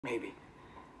Maybe.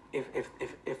 If. Do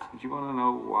you want to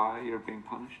know why you're being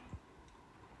punished?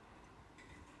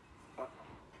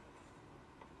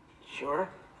 Sure.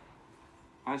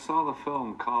 I saw the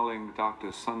film Calling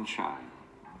Dr. Sunshine.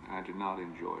 I did not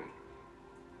enjoy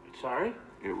it. Sorry?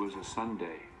 It was a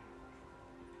Sunday.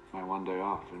 My one day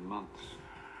off in months.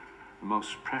 The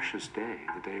most precious day,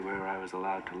 the day where I was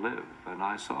allowed to live. And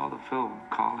I saw the film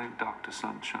Calling Dr.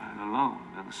 Sunshine alone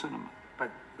in the cinema. But,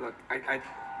 look, I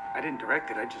didn't direct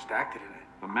it, I just acted in it.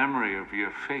 The memory of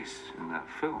your face in that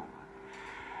film,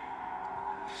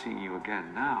 seeing you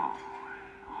again now,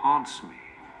 haunts me,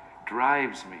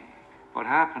 drives me. What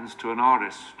happens to an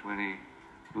artist when he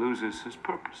loses his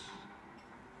purpose?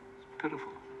 It's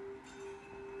pitiful.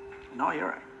 No, you're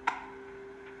right.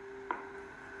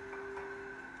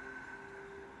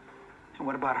 And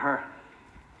what about her?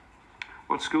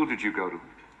 What school did you go to?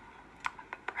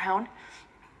 Brown.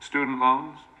 Student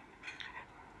loans?